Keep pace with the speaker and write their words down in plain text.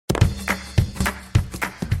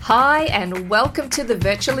Hi, and welcome to the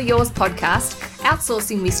Virtually Yours podcast,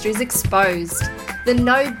 Outsourcing Mysteries Exposed, the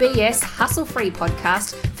no BS hustle-free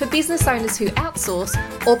podcast for business owners who outsource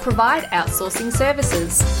or provide outsourcing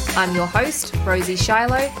services. I'm your host, Rosie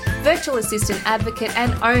Shiloh, virtual assistant advocate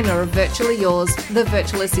and owner of Virtually Yours, the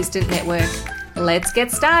virtual assistant network. Let's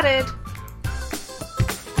get started.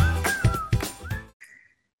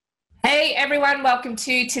 Hey everyone, welcome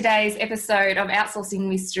to today's episode of Outsourcing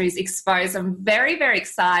Mysteries Exposed. I'm very, very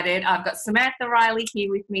excited. I've got Samantha Riley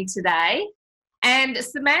here with me today. And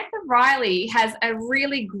Samantha Riley has a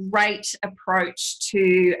really great approach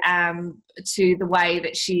to the way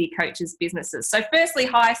that she coaches businesses. So firstly,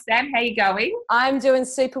 hi Sam, how are you going? I'm doing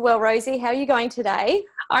super well, Rosie. How are you going today?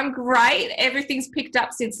 I'm great. Everything's picked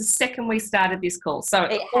up since the second we started this call. So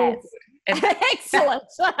it has. Excellent.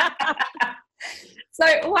 So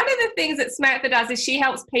one of the things that Samantha does is she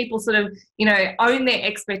helps people sort of, own their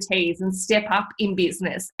expertise and step up in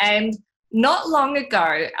business. And not long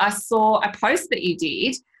ago, I saw a post that you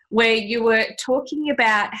did where you were talking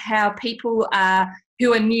about how people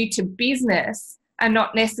who are new to business are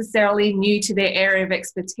not necessarily new to their area of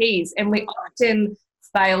expertise. And we often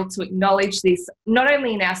fail to acknowledge this, not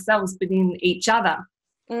only in ourselves, but in each other.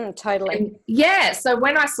 Totally. And so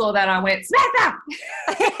when I saw that, I went, Samantha!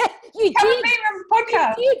 You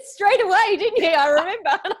did straight away, didn't you? I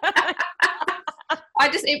remember.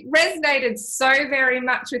 It resonated so very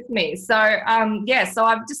much with me. So, I've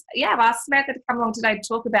asked Samantha to come along today to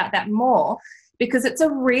talk about that more because it's a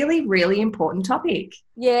really, really important topic.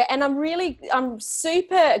 Yeah, and I'm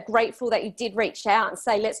super grateful that you did reach out and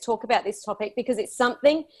say, let's talk about this topic because it's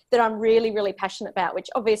something that I'm really, really passionate about, which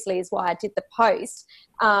obviously is why I did the post.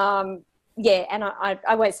 And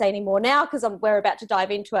I won't say any more now because we're about to dive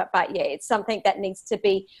into it. But yeah, it's something that needs to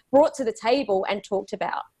be brought to the table and talked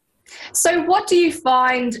about. So what do you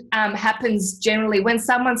find happens generally when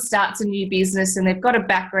someone starts a new business and they've got a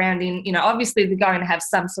background in, obviously they're going to have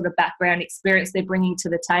some sort of background experience they're bringing to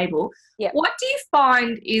the table. Yep. What do you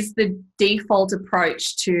find is the default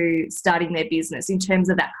approach to starting their business in terms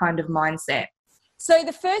of that kind of mindset? So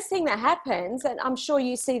the first thing that happens, and I'm sure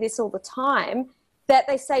you see this all the time, that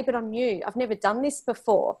they say, but I'm new. I've never done this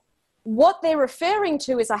before. What they're referring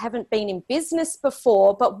to is I haven't been in business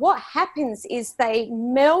before, but what happens is they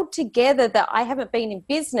meld together that I haven't been in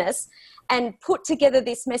business and put together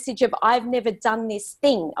this message of I've never done this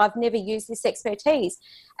thing. I've never used this expertise.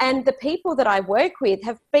 And the people that I work with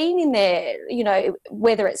have been in there,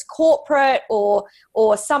 whether it's corporate or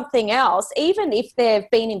something else, even if they've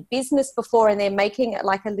been in business before and they're making it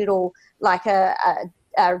like a little, like a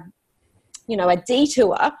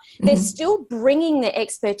detour, they're still bringing their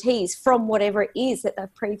expertise from whatever it is that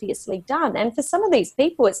they've previously done. And for some of these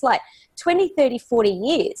people, it's like 20, 30, 40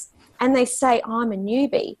 years. And they say, I'm a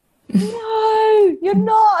newbie. No, you're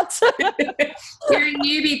not. You're a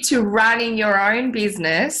newbie to running your own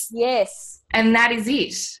business. Yes. And that is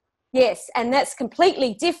it. Yes. And that's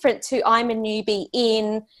completely different to I'm a newbie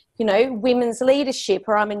in women's leadership,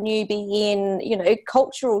 or I'm a newbie in,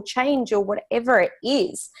 cultural change or whatever it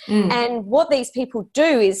is. And what these people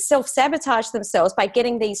do is self-sabotage themselves by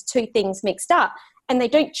getting these two things mixed up, and they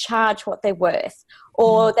don't charge what they're worth,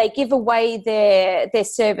 or they give away their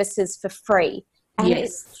services for free. And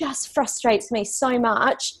it just frustrates me so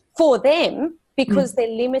much for them because they're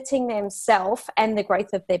limiting themselves and the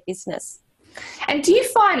growth of their business. And do you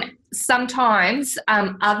find sometimes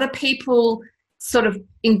other people sort of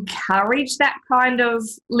encourage that kind of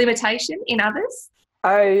limitation in others?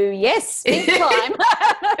 Oh, yes, big time.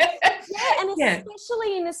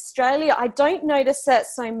 Especially in Australia. I don't notice that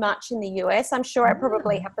so much in the US. I'm sure it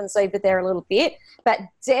probably happens over there a little bit, but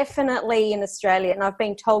definitely in Australia. And I've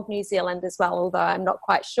been told New Zealand as well, although I'm not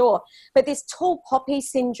quite sure. But this tall poppy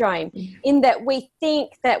syndrome, in that we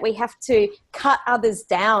think that we have to cut others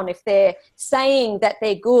down if they're saying that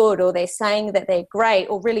they're good or they're saying that they're great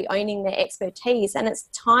or really owning their expertise. And it's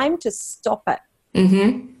time to stop it.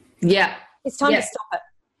 Mm-hmm. Yeah. It's time to stop it.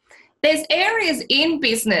 There's areas in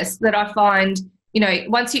business that I find,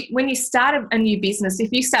 when you start a new business,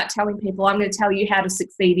 if you start telling people, I'm going to tell you how to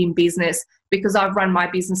succeed in business because I've run my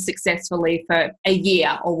business successfully for a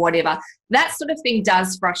year or whatever, that sort of thing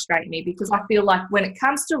does frustrate me because I feel like when it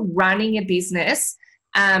comes to running a business,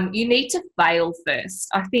 you need to fail first.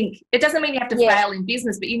 I think it doesn't mean you have to fail in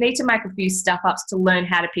business, but you need to make a few stuff-ups to learn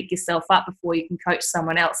how to pick yourself up before you can coach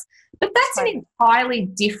someone else. But that's an entirely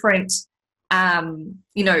different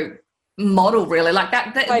model, really, like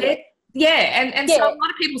that. So a lot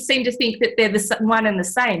of people seem to think that they're the one and the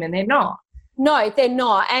same, and they're not. No, they're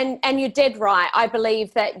not. And you're dead right. I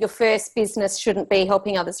believe that your first business shouldn't be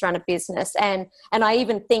helping others run a business. And I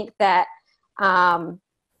even think that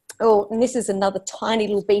Oh, and this is another tiny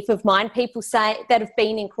little beef of mine. People say that have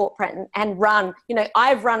been in corporate and run,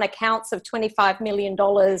 I've run accounts of $25 million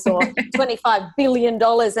or $25 billion, and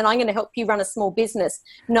I'm going to help you run a small business.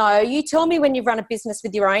 No, you tell me when you've run a business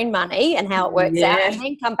with your own money and how it works out, and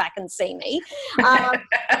then come back and see me. But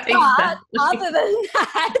other than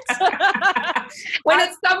that, when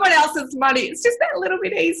it's someone else's money, it's just that little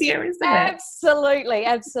bit easier, isn't it?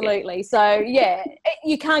 Absolutely. So yeah,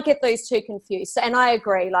 you can't get those two confused. And I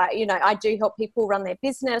agree. I do help people run their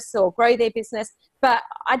business or grow their business, but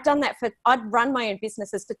I'd run my own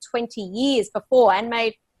businesses for 20 years before and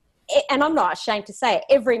I'm not ashamed to say it,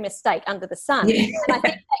 every mistake under the sun. Yeah. And I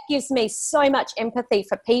think that gives me so much empathy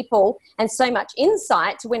for people and so much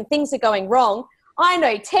insight to when things are going wrong. I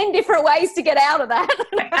know 10 different ways to get out of that.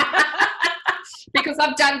 Because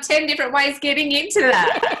I've done 10 different ways getting into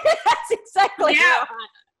that. That's exactly right.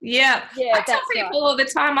 Yeah. I tell people all the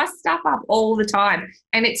time, I stuff up all the time,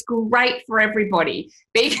 and it's great for everybody.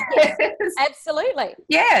 Because, absolutely.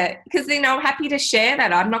 Yeah, because I'm happy to share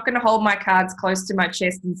that. I'm not going to hold my cards close to my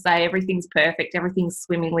chest and say everything's perfect, everything's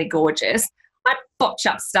swimmingly gorgeous. I botch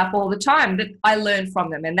up stuff all the time, but I learn from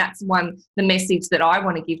them, and that's the message that I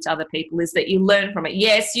want to give to other people is that you learn from it.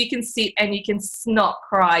 Yes, you can sit and you can snot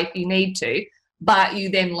cry if you need to, but you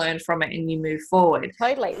then learn from it and you move forward.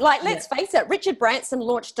 Totally. Let's face it, Richard Branson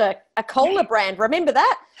launched a cola brand. Remember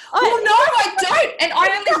that? No, I don't. And I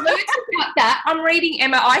only learned about that. I'm reading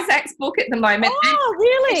Emma Isaac's book at the moment. Oh,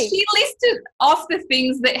 really? She listed off the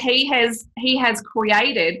things that he has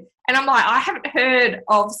created. And I'm like, I haven't heard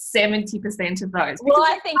of 70% of those. Well,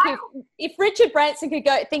 I think if Richard Branson could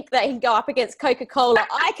think that he can go up against Coca-Cola,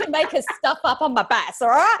 I can make his stuff up on my bass, all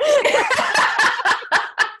right?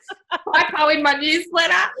 Typo in my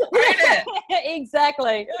newsletter. Read it.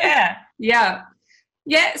 Exactly. Yeah.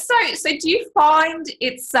 So do you find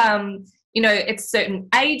it's it's certain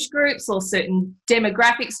age groups or certain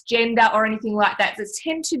demographics, gender or anything like that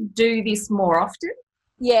tend to do this more often?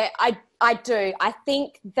 Yeah, I do. I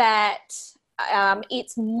think that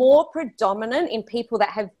it's more predominant in people that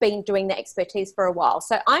have been doing the expertise for a while.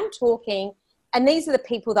 So I'm talking, and these are the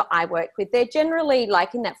people that I work with. They're generally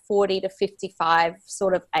in that 40 to 55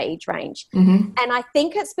 sort of age range. Mm-hmm. And I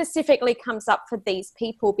think it specifically comes up for these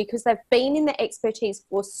people because they've been in the expertise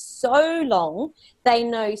for so long. They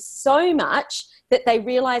know so much that they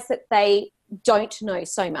realize that they don't know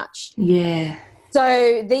so much. Yeah.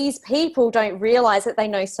 So these people don't realize that they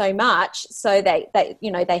know so much, so they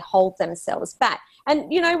hold themselves back. And,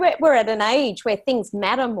 we're at an age where things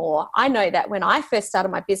matter more. I know that when I first started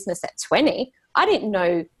my business at 20, I didn't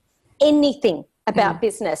know anything about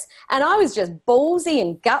business. And I was just ballsy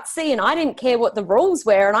and gutsy, and I didn't care what the rules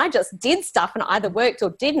were, and I just did stuff and either worked or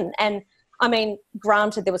didn't. And, I mean,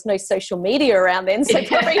 granted, there was no social media around then, so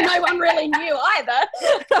probably no one really knew either.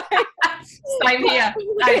 Same here.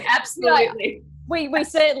 Absolutely. We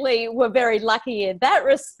certainly were very lucky in that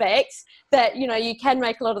respect that, you can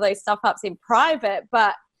make a lot of those stuff-ups in private,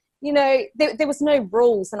 but, there was no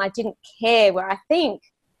rules and I didn't care, where I think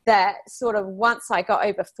that sort of once I got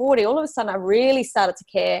over 40, all of a sudden I really started to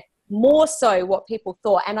care more so what people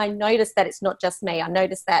thought. And I noticed that it's not just me. I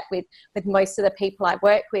noticed that with most of the people I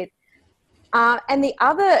work with. And the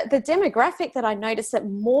demographic that I noticed it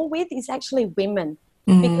more with is actually women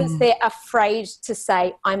because they're afraid to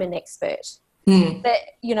say, I'm an expert. That,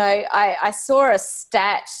 I saw a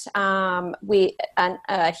stat with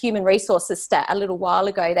a human resources stat a little while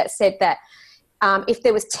ago that said that if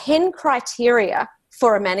there was 10 criteria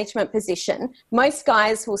for a management position, most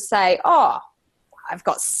guys will say, oh, I've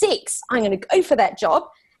got 6, I'm going to go for that job.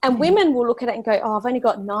 And women will look at it and go, oh, I've only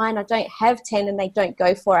got 9, I don't have 10, and they don't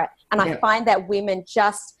go for it. And I find that women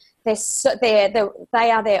they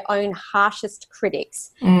are their own harshest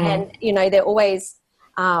critics. And, they're always...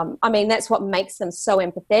 that's what makes them so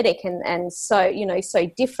empathetic and so, so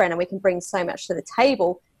different, and we can bring so much to the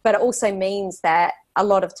table. But it also means that a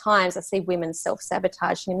lot of times I see women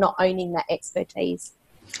self-sabotaging and not owning that expertise.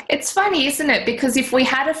 It's funny, isn't it? Because if we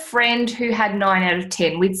had a friend who had 9 out of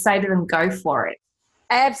 10, we'd say to them, go for it.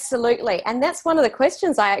 Absolutely. And that's one of the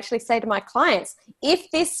questions I actually say to my clients. If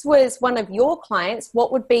this was one of your clients,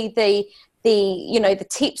 what would be the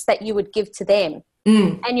tips that you would give to them?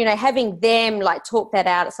 And, having them talk that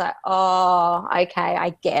out, it's like, oh, okay,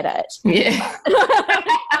 I get it. Yeah.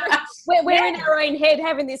 we're in our own head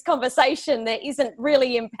having this conversation that isn't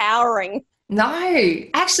really empowering. No,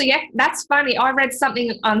 actually, that's funny. I read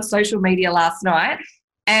something on social media last night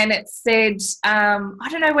and it said, I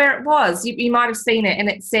don't know where it was. You might have seen it. And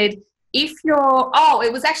it said,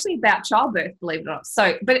 it was actually about childbirth, believe it or not.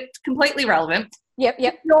 So, but it's completely relevant. Yep.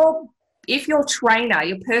 if your trainer,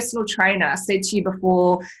 your personal trainer said to you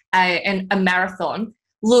before a marathon,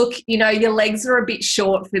 look, you know, your legs are a bit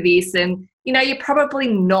short for this, and, you know, you're probably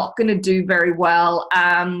not going to do very well.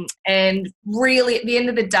 And really, at the end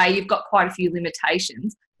of the day, you've got quite a few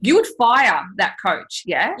limitations. You would fire that coach,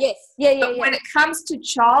 yeah? Yes. Yeah. But when it comes to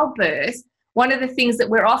childbirth, one of the things that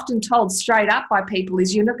we're often told straight up by people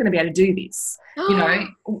is you're not going to be able to do this. You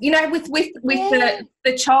know, with the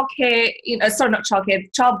childcare,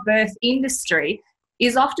 childbirth industry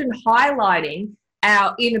is often highlighting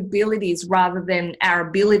our inabilities rather than our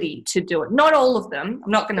ability to do it. Not all of them.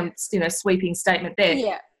 I'm not going to, you know, sweeping statement there.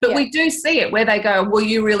 Yeah. But we do see it where they go, well,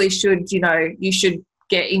 you really should, you know, you should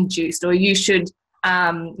get induced, or you should,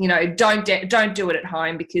 you know, don't do it at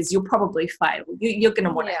home because you'll probably fail. You're going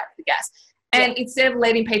to want to have the gas. And instead of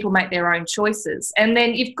letting people make their own choices, and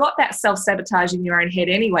then you've got that self-sabotage in your own head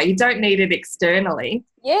anyway. You don't need it externally.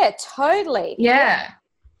 Yeah, totally. Yeah.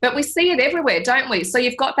 But we see it everywhere, don't we? So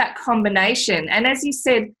you've got that combination. And as you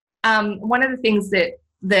said, one of the things that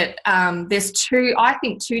there's two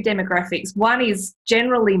demographics. One is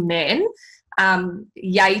generally men,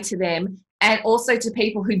 yay to them, and also to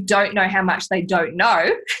people who don't know how much they don't know.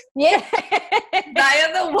 Yeah. They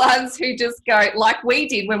are the ones who just go, like we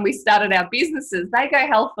did when we started our businesses, they go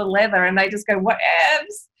hell for leather and they just go,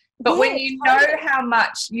 whatevs. But when you know how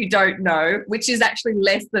much you don't know, which is actually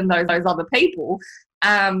less than those other people,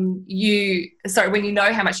 when you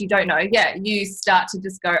know how much you don't know, you start to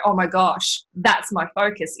just go, oh my gosh, that's my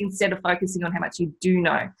focus, instead of focusing on how much you do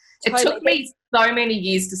know. Totally. It took me so many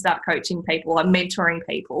years to start coaching people and mentoring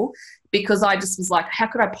people, because I just was like, how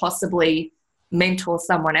could I possibly mentor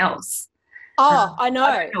someone else? Oh, I know.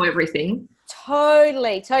 I don't know everything.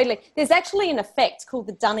 Totally. There's actually an effect called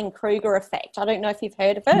the Dunning-Kruger effect. I don't know if you've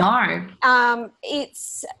heard of it. No.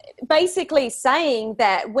 It's basically saying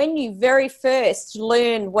that when you very first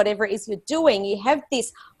learn whatever it is you're doing, you have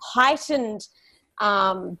this heightened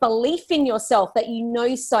belief in yourself that you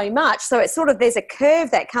know so much. So it's sort of, there's a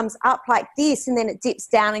curve that comes up like this, and then it dips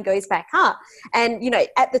down and goes back up. And, you know,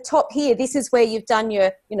 at the top here, this is where you've done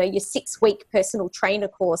your 6-week personal trainer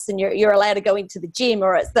course, and you're allowed to go into the gym,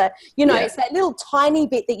 or it's the, you know, it's that little tiny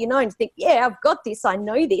bit that you know and think, yeah, I've got this, I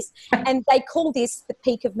know this. And they call this the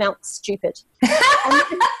peak of Mount Stupid.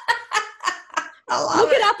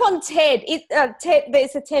 Look it up on TED.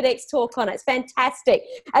 There's a TEDx talk on it. It's fantastic.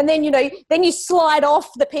 And then, then you slide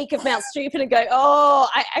off the peak of Mount Stupid and go, oh,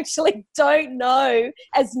 I actually don't know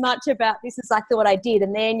as much about this as I thought I did.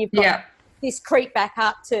 And then you've got this creep back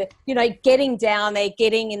up to, getting down there,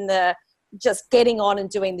 just getting on and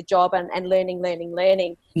doing the job and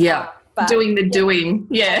learning. Yeah. Doing the doing.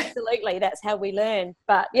 Yeah. Absolutely. That's how we learn.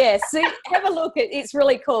 But yeah, so have a look. It's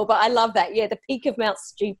really cool. But I love that. Yeah, the peak of Mount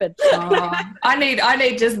Stupid. I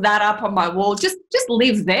need just that up on my wall. Just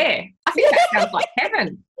live there. I think that sounds like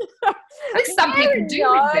heaven. I think some people do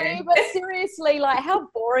live there. But seriously, like, how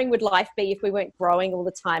boring would life be if we weren't growing all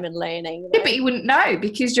the time and learning? Yeah, but you wouldn't know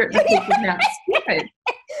because you're at the peak of Mount Stupid.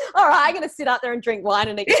 All right, I'm going to sit out there and drink wine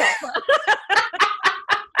and eat chocolate.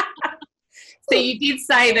 So you did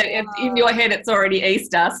say that in your head it's already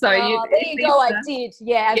Easter. So there you go. I did.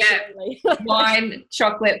 Yeah, absolutely. Yeah. Wine,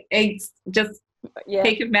 chocolate, eggs, just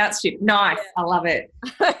peak of Mount Stupid. Nice. Yeah. I love it.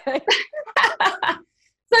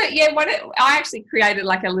 So I actually created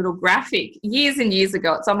like a little graphic years and years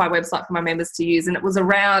ago. It's on my website for my members to use, and it was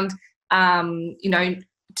around,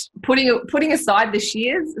 putting aside the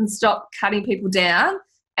shears and stop cutting people down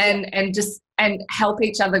and help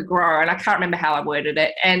each other grow. And I can't remember how I worded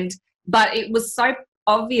it. But it was so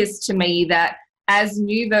obvious to me that as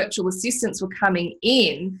new virtual assistants were coming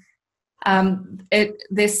in,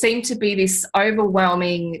 there seemed to be this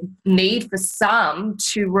overwhelming need for some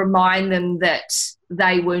to remind them that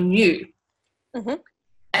they were new. Mm-hmm.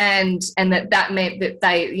 And that meant that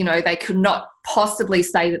they could not possibly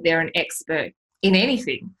say that they're an expert in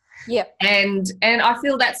anything. Yeah. And I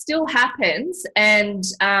feel that still happens, and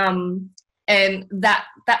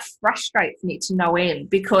that frustrates me to no end,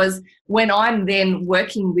 because when I'm then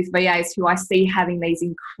working with VAs who I see having these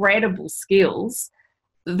incredible skills,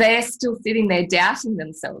 they're still sitting there doubting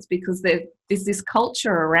themselves because there's this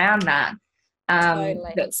culture around that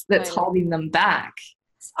that's holding them back.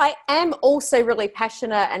 I am also really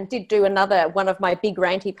passionate, and did do one of my big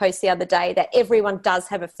ranty posts the other day, that everyone does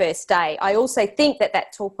have a first day. I also think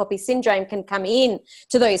that tall poppy syndrome can come in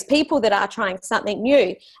to those people that are trying something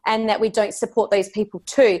new, and that we don't support those people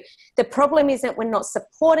too. The problem isn't we're not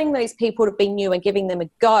supporting those people to be new and giving them a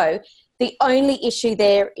go. The only issue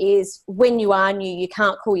there is when you are new, you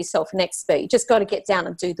can't call yourself an expert. You just got to get down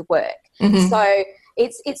and do the work. Mm-hmm. So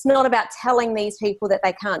it's not about telling these people that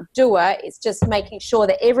they can't do it. It's just making sure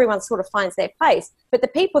that everyone sort of finds their place. But the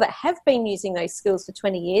people that have been using those skills for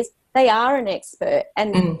 20 years, they are an expert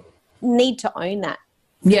and need to own that.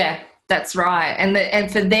 Yeah, that's right.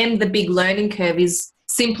 And for them, the big learning curve is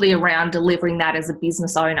simply around delivering that as a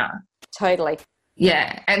business owner. Totally.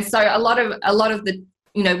 Yeah. And so a lot of the,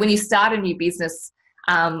 when you start a new business,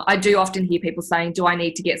 I do often hear people saying, do I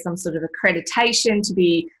need to get some sort of accreditation to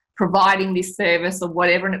be providing this service or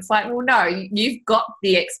whatever? And it's like, well, no, you've got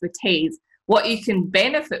the expertise. What you can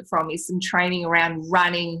benefit from is some training around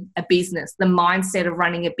running a business, the mindset of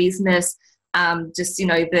running a business,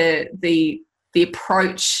 the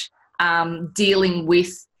approach, dealing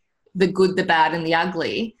with the good, the bad and the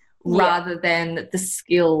ugly, rather than the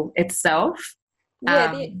skill itself.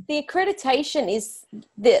 Yeah, the accreditation is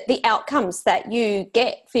the outcomes that you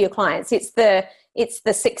get for your clients. It's the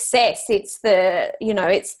success. It's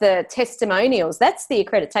the testimonials. That's the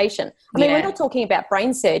accreditation. I mean, we're not talking about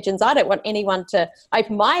brain surgeons. I don't want anyone to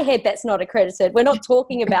open my head that's not accredited. We're not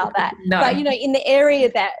talking about that. No. But, in the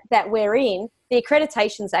area that we're in, the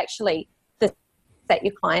accreditation is actually that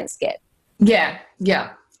your clients get. Yeah,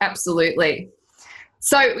 absolutely.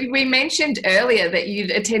 So we mentioned earlier that you'd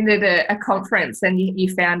attended a conference and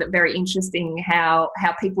you found it very interesting how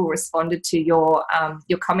people responded to your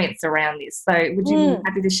comments around this. So would you be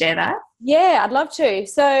happy to share that? Yeah, I'd love to.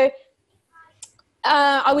 So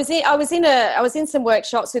I was in some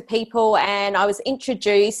workshops with people, and I was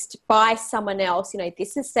introduced by someone else.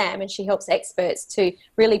 This is Sam, and she helps experts to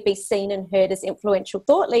really be seen and heard as influential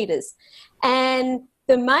thought leaders. And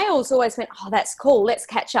the males always went, "Oh, that's cool. Let's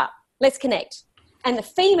catch up. Let's connect." And the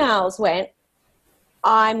females went,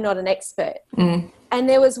 "I'm not an expert." And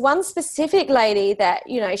there was one specific lady that,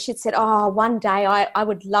 she'd said, "Oh, one day I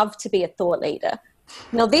would love to be a thought leader."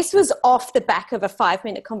 Now, this was off the back of a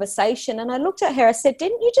 5-minute conversation. And I looked at her, I said,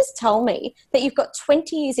 "Didn't you just tell me that you've got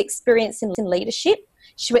 20 years experience in leadership?"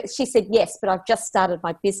 She said, "Yes, but I've just started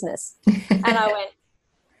my business." And I went,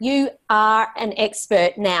 "You are an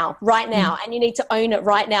expert now, right now, and you need to own it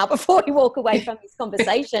right now before you walk away from this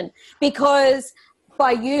conversation." Because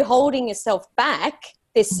by you holding yourself back,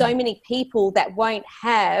 there's so many people that won't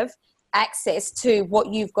have access to what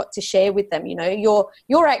you've got to share with them.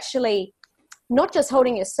 You're actually not just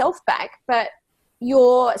holding yourself back, but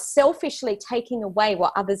you're selfishly taking away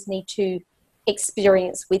what others need to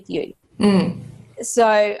experience with you.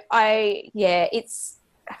 So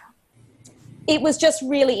it was just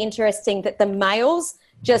really interesting that the males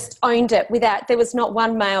just owned it there was not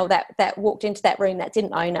one male that walked into that room that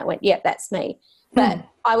didn't own it, went, "Yeah, that's me." But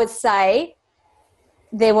I would say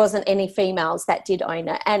there wasn't any females that did own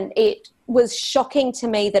it. And it was shocking to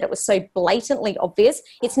me that it was so blatantly obvious.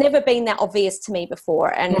 It's never been that obvious to me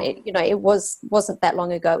before. And, it wasn't that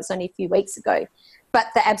long ago. It was only a few weeks ago. But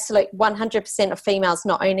the absolute 100% of females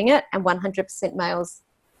not owning it and 100% males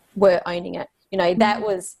were owning it. That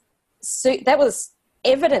was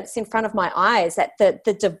evidence in front of my eyes at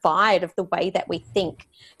the divide of the way that we think.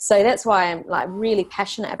 So that's why I'm really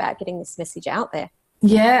passionate about getting this message out there.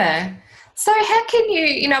 Yeah. So how can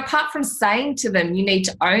you, apart from saying to them, you need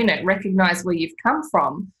to own it, recognize where you've come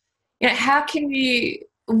from, how can you,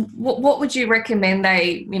 what would you recommend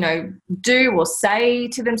they, do or say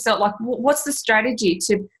to themselves? Like, what's the strategy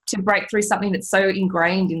to break through something that's so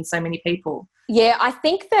ingrained in so many people? Yeah, I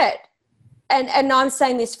think that, and I'm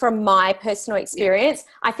saying this from my personal experience,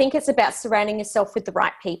 I think it's about surrounding yourself with the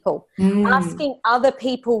right people, asking other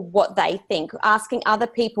people what they think, asking other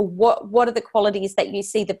people what are the qualities that you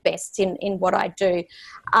see the best in what I do,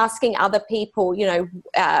 asking other people,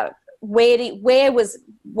 where was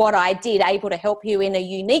what I did able to help you in a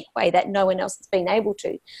unique way that no one else has been able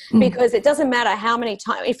to. Because it doesn't matter how many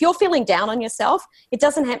times, if you're feeling down on yourself, it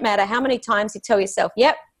doesn't matter how many times you tell yourself,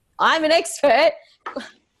 "Yep, I'm an expert."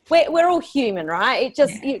 We're all human, right?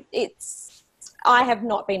 I have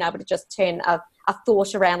not been able to just turn a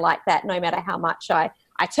thought around like that, no matter how much I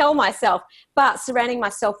tell myself. But surrounding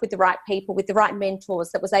myself with the right people, with the right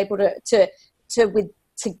mentors that was able to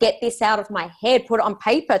get this out of my head, put it on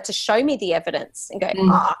paper to show me the evidence and go,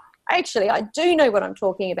 actually, I do know what I'm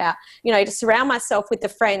talking about. To surround myself with the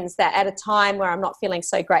friends that at a time where I'm not feeling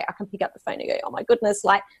so great, I can pick up the phone and go, "Oh my goodness,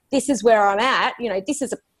 this is where I'm at. This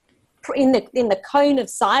is in the cone of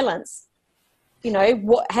silence,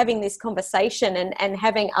 having this conversation and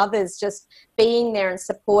having others just being there and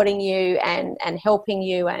supporting you and helping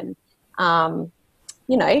you and,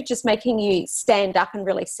 just making you stand up and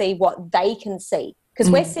really see what they can see. Because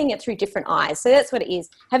we're seeing it through different eyes. So that's what it is,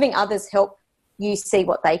 having others help you see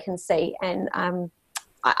what they can see. And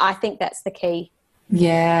I think that's the key.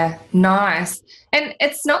 Yeah, nice. And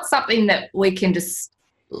it's not something that we can just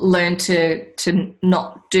learn to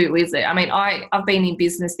not do, is it? I mean, I've been in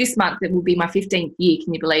business this month. It will be my 15th year.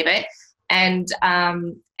 Can you believe it? And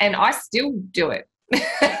I still do it.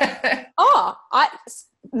 Oh,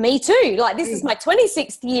 me too. Like, this is my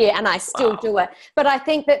 26th year and I still do it. But I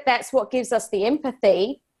think that that's what gives us the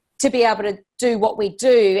empathy to be able to do what we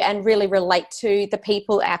do and really relate to the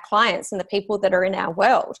people, our clients, and the people that are in our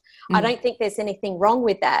world. I don't think there's anything wrong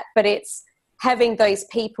with that, but it's having those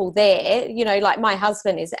people there. You know, like my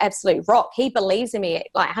husband is absolute rock. He believes in me at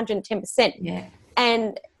like 110%. Yeah.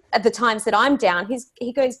 And at the times that I'm down,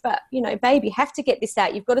 he goes, but, you know, babe, you have to get this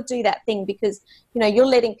out. You've got to do that thing because, you know, you're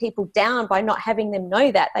letting people down by not having them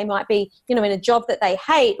know that. They might be, you know, in a job that they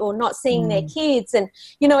hate or not seeing their kids. And,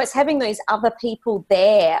 you know, it's having those other people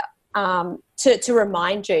there to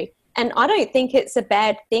remind you. And I don't think it's a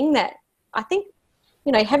bad thing. That I think,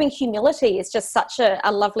 you know, having humility is just such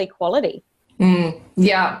a lovely quality.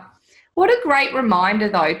 Yeah. What a great reminder,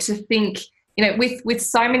 though, to think, you know, with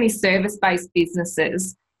so many service-based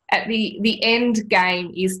businesses, at the end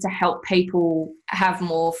game is to help people have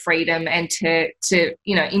more freedom and to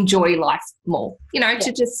you know, enjoy life more, you know,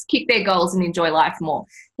 to just kick their goals and enjoy life more.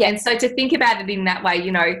 And so to think about it in that way,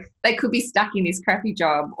 you know, they could be stuck in this crappy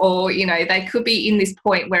job, or, you know, they could be in this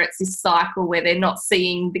point where it's this cycle where they're not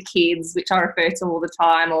seeing the kids, which I refer to all the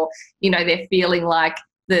time, or, you know, they're feeling like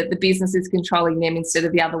the business is controlling them instead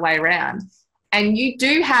of the other way around. And you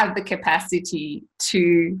do have the capacity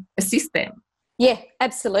to assist them. Yeah,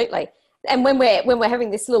 absolutely. And when we're having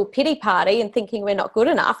this little pity party and thinking we're not good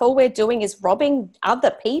enough, all we're doing is robbing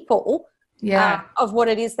other people of what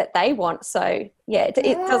it is that they want. So, yeah, it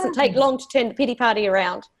doesn't take long to turn the pity party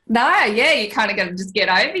around. No, yeah, you kind of got to just get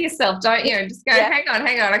over yourself, don't you? And just go, hang on,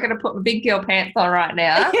 I've got to put my big girl pants on right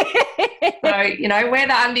now. So, you know, wear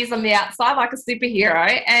the undies on the outside like a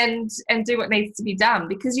superhero and do what needs to be done,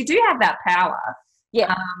 because you do have that power.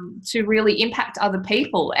 To really impact other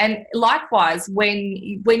people. And likewise, when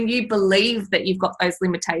you believe that you've got those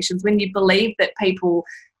limitations, when you believe that people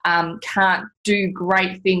can't do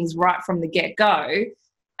great things right from the get-go,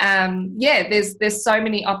 there's so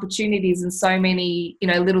many opportunities and so many, you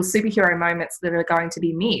know, little superhero moments that are going to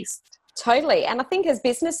be missed. Totally. And I think as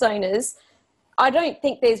business owners, I don't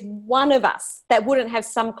think there's one of us that wouldn't have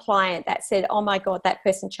some client that said, oh my God, that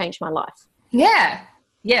person changed my life. Yeah.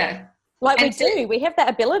 Like, and we do. We have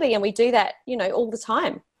that ability, and we do that, you know, all the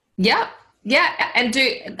time. Yeah. And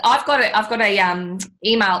I've got a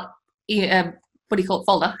email, what do you call it,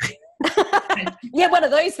 folder? Yeah, one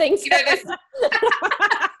of those things. You know,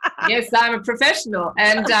 yes, I'm a professional,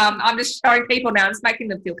 and I'm just showing people now. I'm just making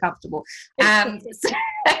them feel comfortable. And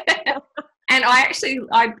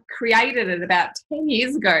I created it about 10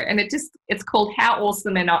 years ago, and it's called How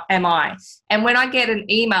Awesome Am I? And when I get an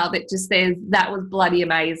email that just says, that was bloody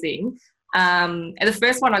amazing, and the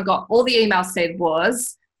first one I got, all the email said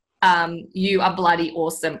was, you are bloody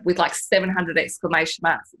awesome, with like 700 exclamation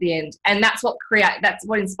marks at the end. And that's what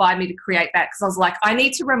inspired me to create that, because I was like, I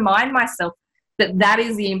need to remind myself that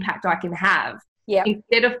is the impact I can have. Yeah.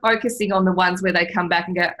 Instead of focusing on the ones where they come back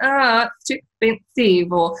and go, oh, it's too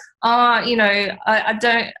expensive, or you know, I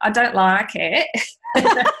don't like it.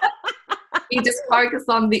 You just focus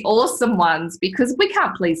on the awesome ones, because we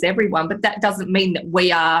can't please everyone, but that doesn't mean that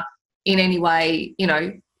we are in any way, you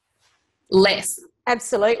know, less.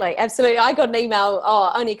 Absolutely. I got an email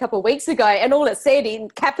only a couple of weeks ago, and all it said in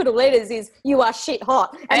capital letters is, you are shit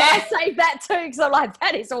hot. And I saved that too, because I'm like,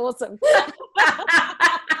 that is awesome.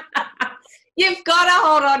 You've got to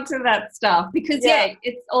hold on to that stuff, because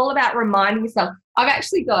it's all about reminding yourself. I've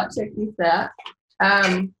actually got, check this out,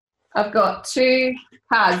 I've got 2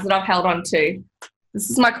 cards that I've held on to. This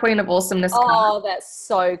is my Queen of Awesomeness card. Oh, that's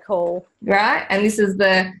so cool. Right? And this is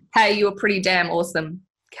the, hey, you were pretty damn awesome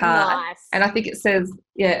card. Nice. And I think it says,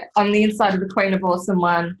 on the inside of the Queen of Awesome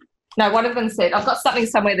one, no, one of them said, I've got something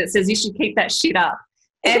somewhere that says, you should keep that shit up.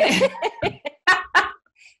 And,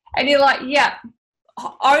 and you're like, yeah,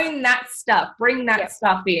 own that stuff, bring that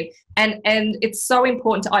stuff in. And it's so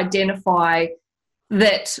important to identify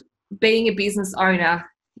that being a business owner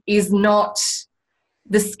is not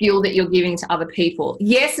the skill that you're giving to other people.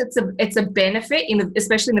 Yes, it's a benefit,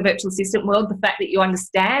 especially in the virtual assistant world. The fact that you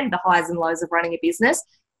understand the highs and lows of running a business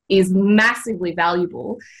is massively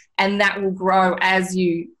valuable, and that will grow as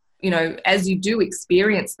you do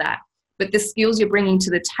experience that. But the skills you're bringing to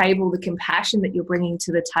the table, the compassion that you're bringing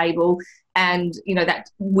to the table, and, you know, that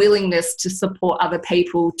willingness to support other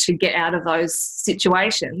people to get out of those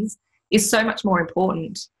situations is so much more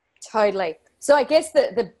important. Totally. So I guess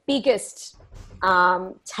the biggest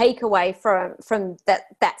takeaway from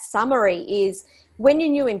that summary is when you're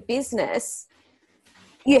new in business,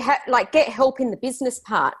 you have like get help in the business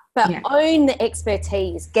part, but own the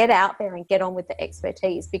expertise. Get out there and get on with the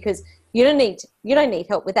expertise, because you don't need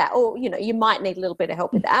help with that, or you might need a little bit of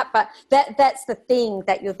help with that, but that's the thing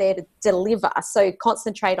that you're there to deliver. So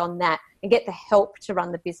concentrate on that and get the help to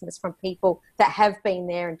run the business from people that have been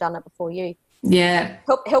there and done it before you. Yeah.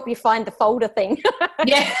 Help you find the folder thing.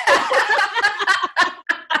 Yeah.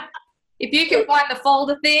 If you can find the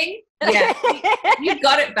folder thing, yeah, you've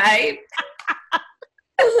got it, babe.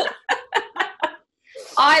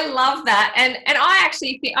 I love that. And I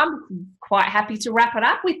actually think I'm quite happy to wrap it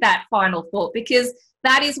up with that final thought, because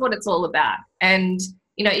that is what it's all about. And,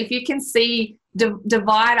 if you can see,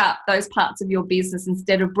 divide up those parts of your business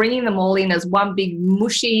instead of bringing them all in as one big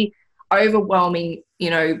mushy, overwhelming,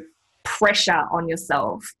 pressure on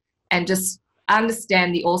yourself, and just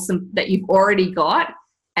understand the awesome that you've already got,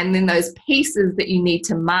 and then those pieces that you need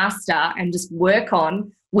to master and just work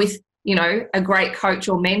on with, a great coach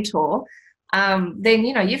or mentor, then,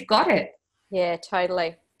 you've got it. Yeah,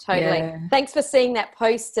 totally. Totally. Yeah. Thanks for seeing that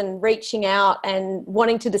post and reaching out and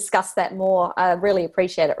wanting to discuss that more. I really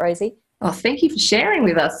appreciate it, Rosie. Oh, thank you for sharing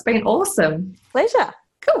with us. It's been awesome. Pleasure.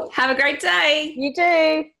 Cool. Have a great day. You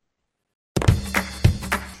too.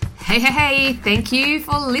 Hey, thank you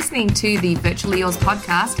for listening to the Virtually Yours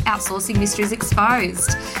podcast, Outsourcing Mysteries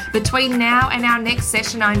Exposed. Between now and our next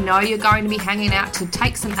session, I know you're going to be hanging out to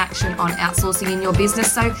take some action on outsourcing in your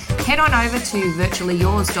business. So head on over to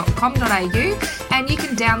virtuallyyours.com.au and you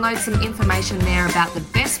can download some information there about the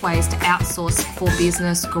best ways to outsource for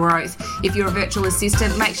business growth. If you're a virtual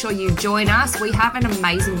assistant, make sure you join us. We have an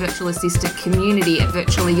amazing virtual assistant community at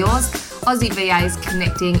Virtually Yours, Aussie VAs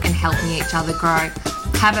connecting and helping each other grow.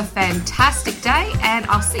 Have a fantastic day, and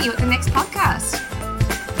I'll see you at the next podcast.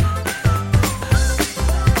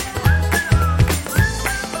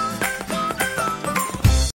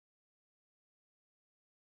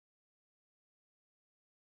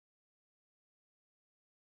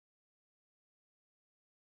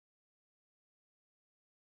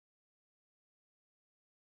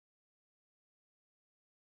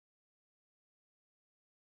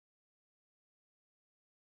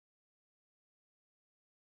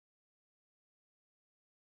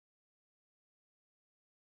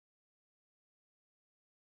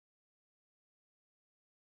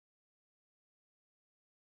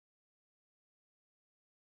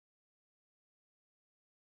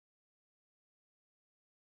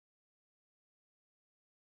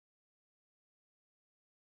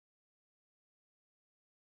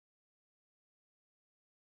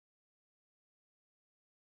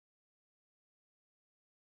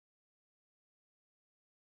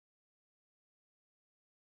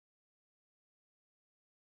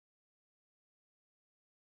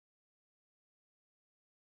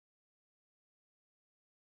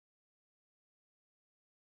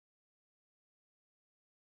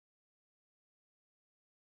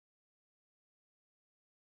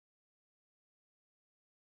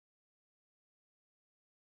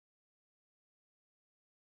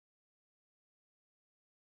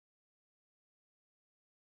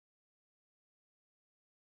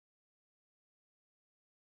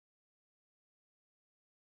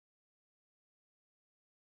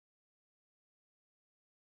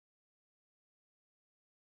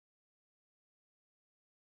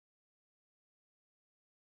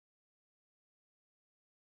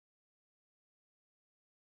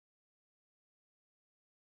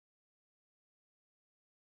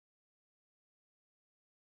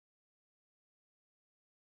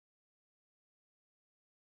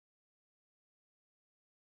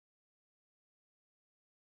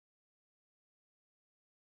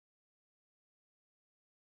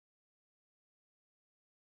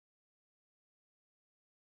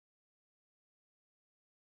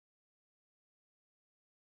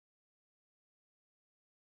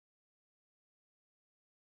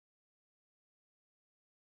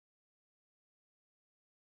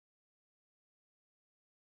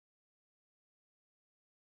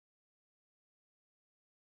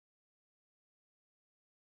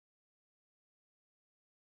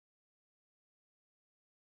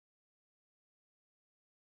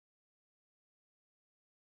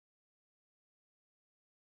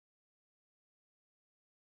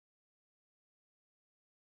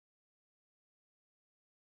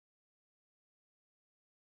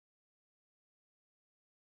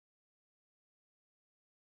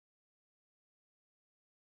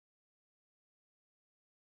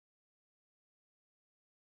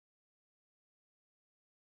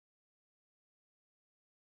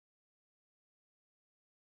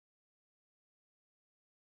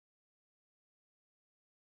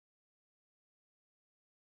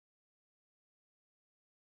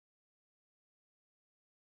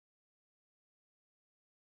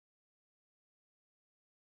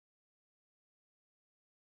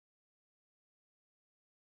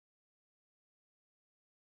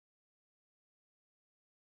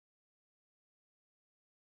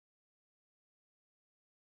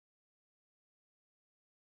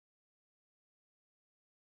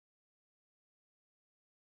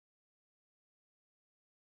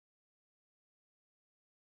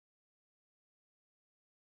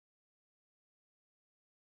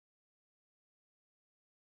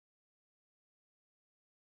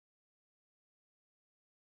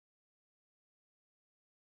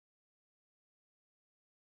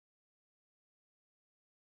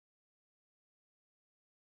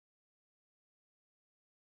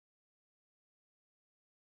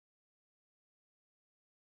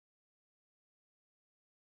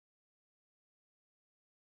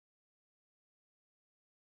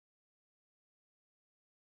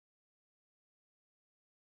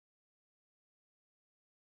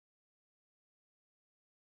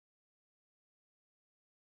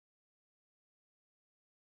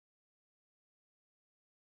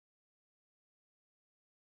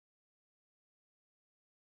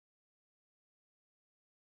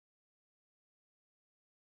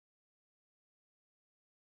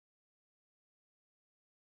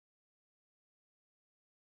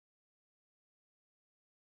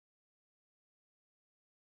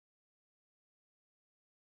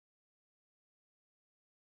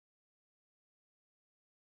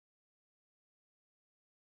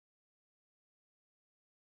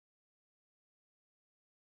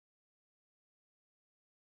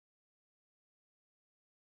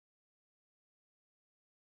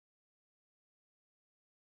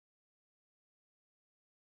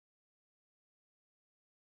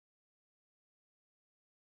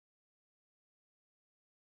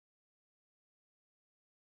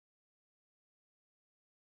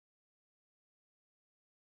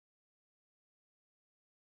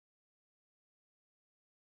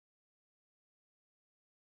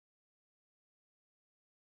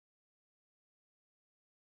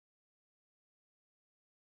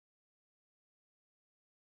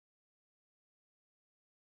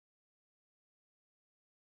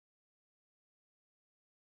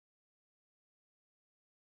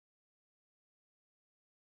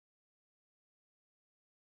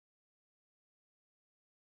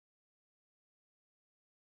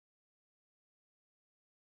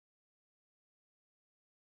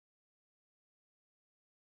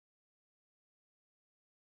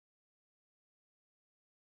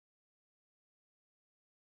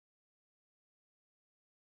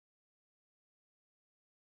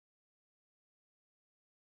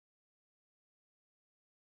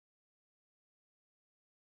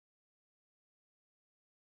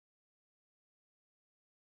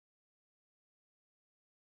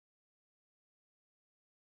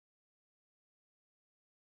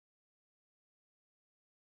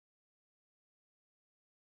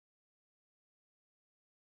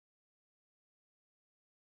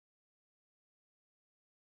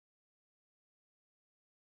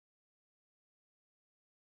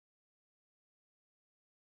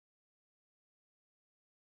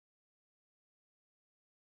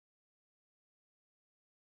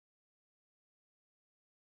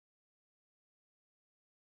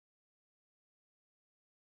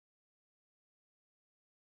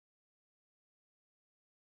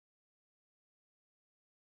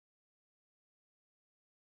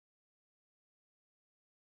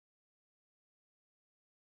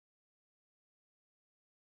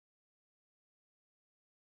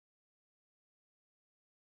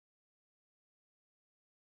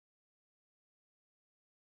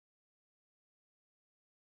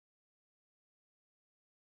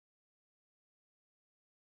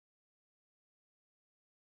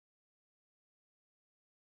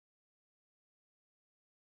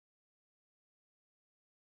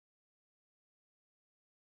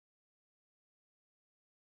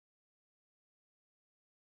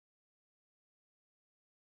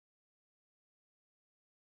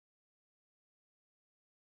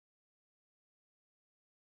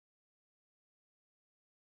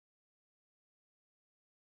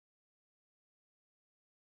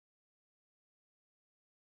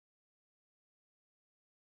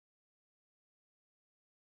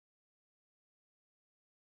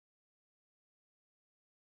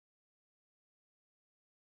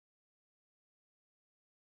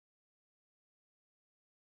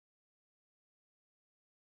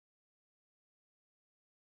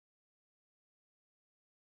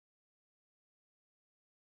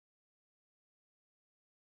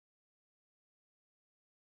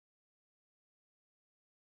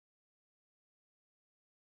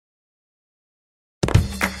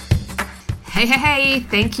 Hey,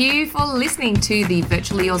 thank you for listening to the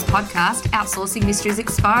Virtually Yours podcast, Outsourcing Mysteries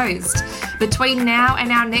Exposed. Between now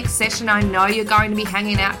and our next session, I know you're going to be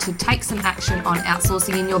hanging out to take some action on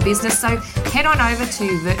outsourcing in your business. So head on over to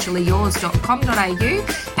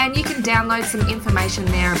virtuallyyours.com.au and you can download some information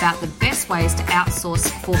there about the best ways to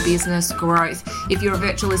outsource for business growth. If you're a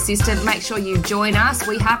virtual assistant, make sure you join us.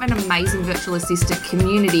 We have an amazing virtual assistant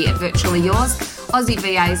community at Virtually Yours, Aussie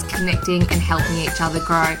VAs connecting and helping each other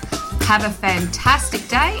grow. Have a fantastic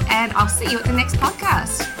day, and I'll see you at the next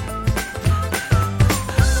podcast.